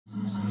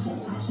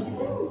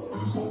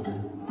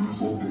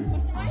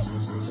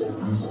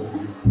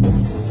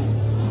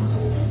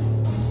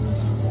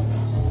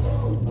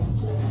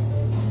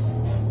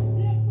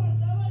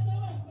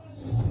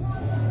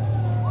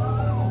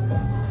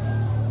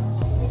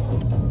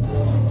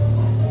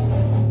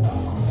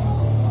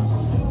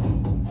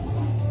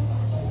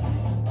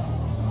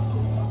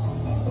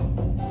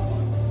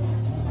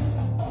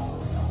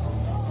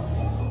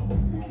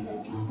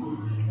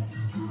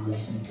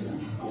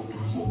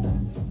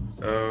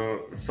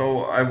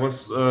So I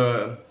was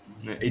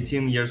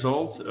 18 years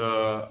old.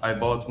 I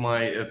bought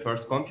my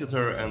first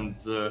computer, and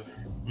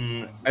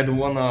I don't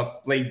wanna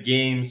play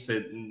games.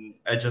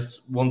 I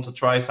just want to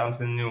try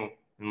something new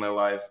in my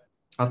life.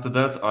 After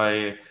that,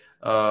 I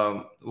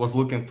was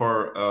looking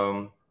for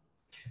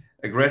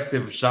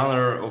aggressive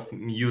genre of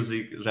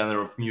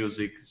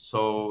music.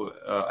 So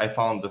I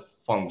found the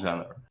funk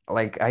genre.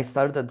 Like I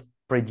started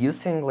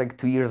producing like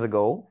 2 years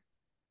ago,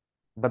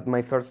 but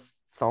my first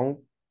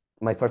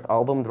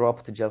album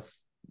dropped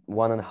just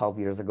 1.5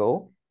 years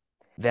ago.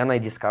 Then I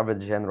discovered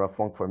the genre of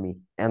funk for me,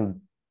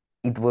 and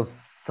it was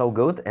so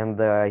good. And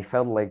I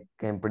felt like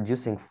I'm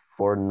producing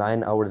for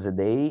 9 hours a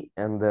day,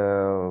 and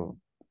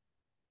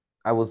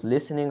I was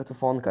listening to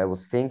funk, I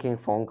was thinking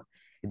funk.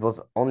 It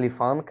was only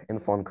funk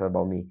and funk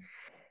about me.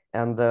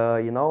 And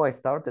I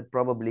started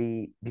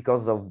probably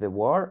because of the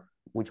war,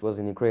 which was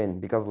in Ukraine,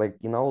 because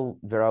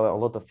there are a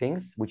lot of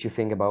things which you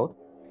think about,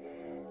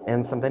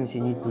 and sometimes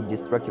you need to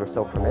distract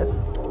yourself from it.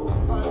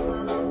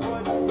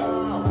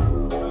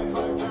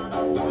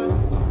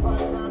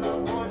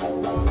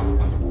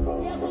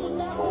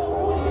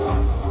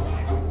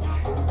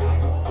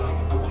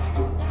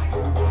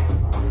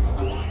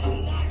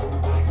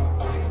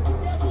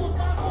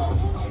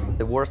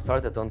 The war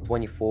started on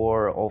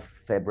 24th of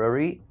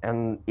February,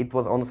 and it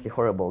was honestly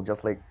horrible.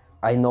 Just like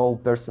I know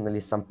personally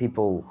some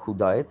people who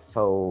died,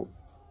 so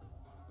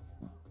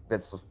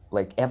that's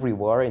like every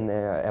war in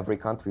every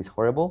country is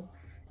horrible,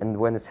 and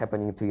when it's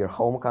happening to your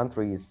home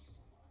country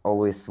is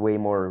always way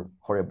more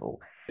horrible.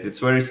 It's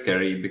very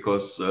scary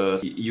because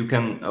you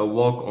can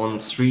walk on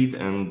the street,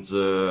 and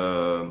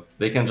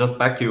they can just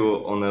pack you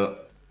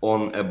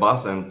on a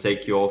bus and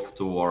take you off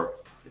to war.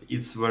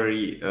 It's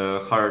very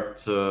hard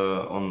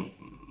on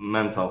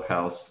mental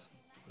health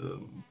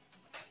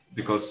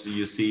because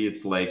you see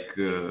it like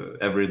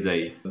every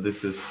day.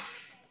 This is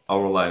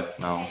our life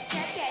now.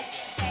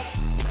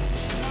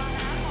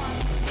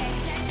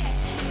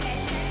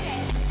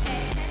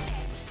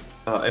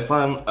 I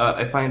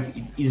find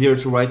it easier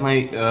to write my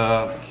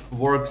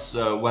works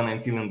when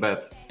I'm feeling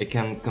bad. I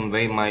can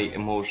convey my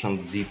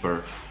emotions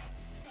deeper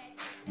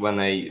when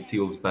I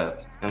feel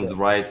bad and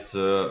write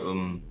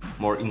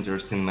more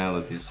interesting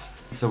melodies.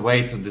 It's a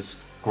way to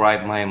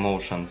describe my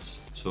emotions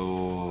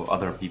to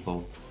other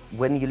people.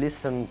 When you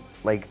listen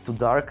like to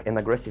dark and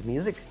aggressive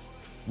music,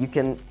 you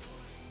can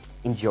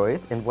enjoy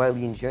it, and while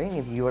you're enjoying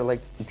it, you are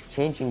like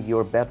exchanging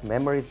your bad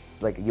memories,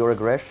 like your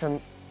aggression,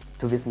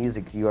 to this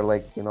music. You are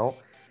like,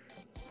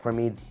 for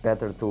me it's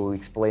better to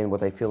explain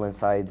what I feel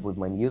inside with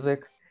my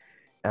music.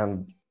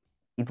 And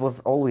it was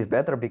always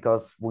better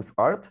because with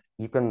art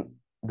you can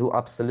do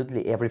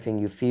absolutely everything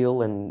you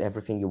feel and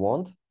everything you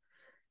want,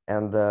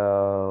 and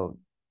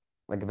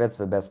like that's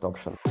the best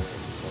option.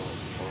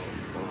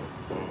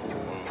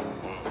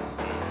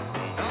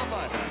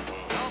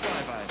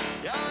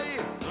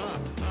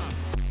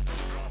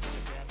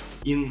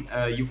 In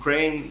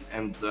Ukraine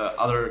and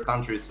other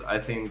countries, I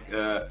think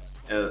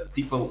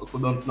people who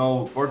don't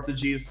know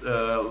Portuguese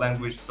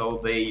language,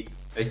 so they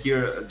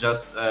hear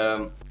just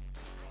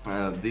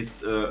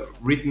these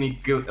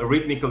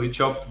rhythmically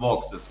chopped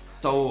vocals.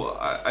 So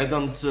I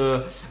don't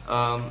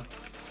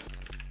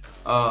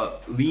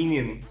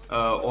leaning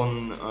on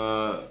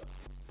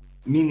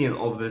meaning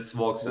of these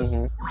vocals.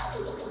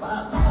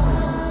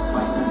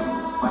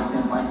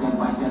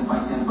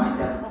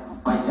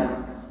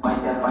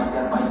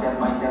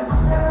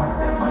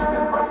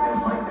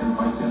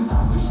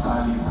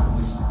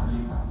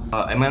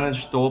 I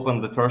managed to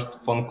open the first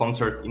phone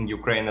concert in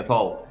Ukraine at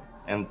all,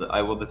 and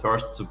I was the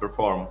first to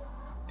perform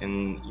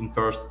in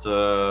first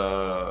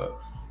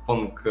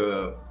funk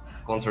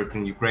concert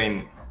in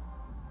Ukraine.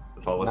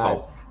 That's all.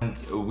 Nice.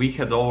 And we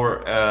had over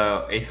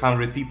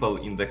 100 people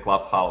in the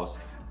clubhouse.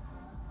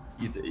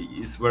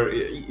 It's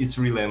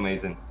really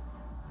amazing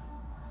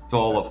to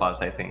all of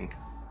us, I think.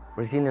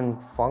 Brazilian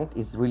funk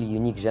is really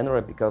unique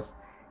genre because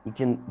you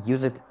can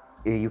use it,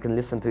 you can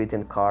listen to it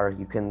in car,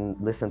 you can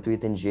listen to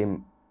it in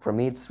gym. For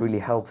me, it's really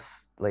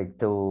helps like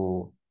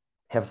to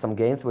have some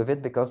gains with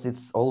it because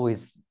it's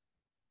always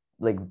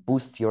like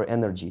boost your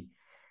energy,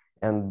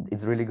 and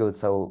it's really good.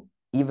 So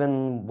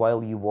even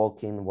while you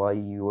walking, while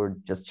you're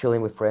just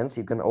chilling with friends,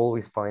 you can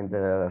always find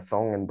a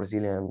song in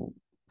Brazilian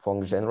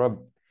funk genre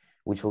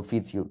which will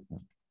fit you.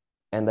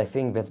 And I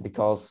think that's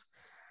because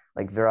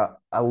like there are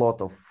a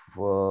lot of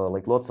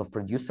like lots of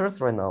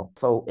producers right now,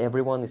 so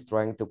everyone is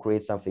trying to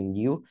create something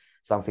new,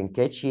 something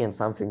catchy, and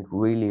something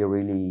really,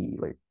 really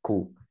like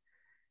cool.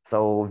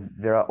 So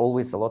there are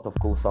always a lot of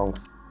cool songs.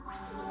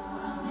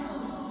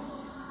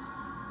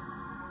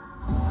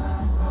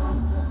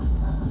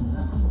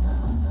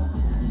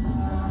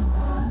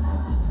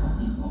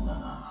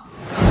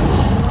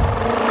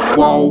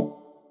 Wow.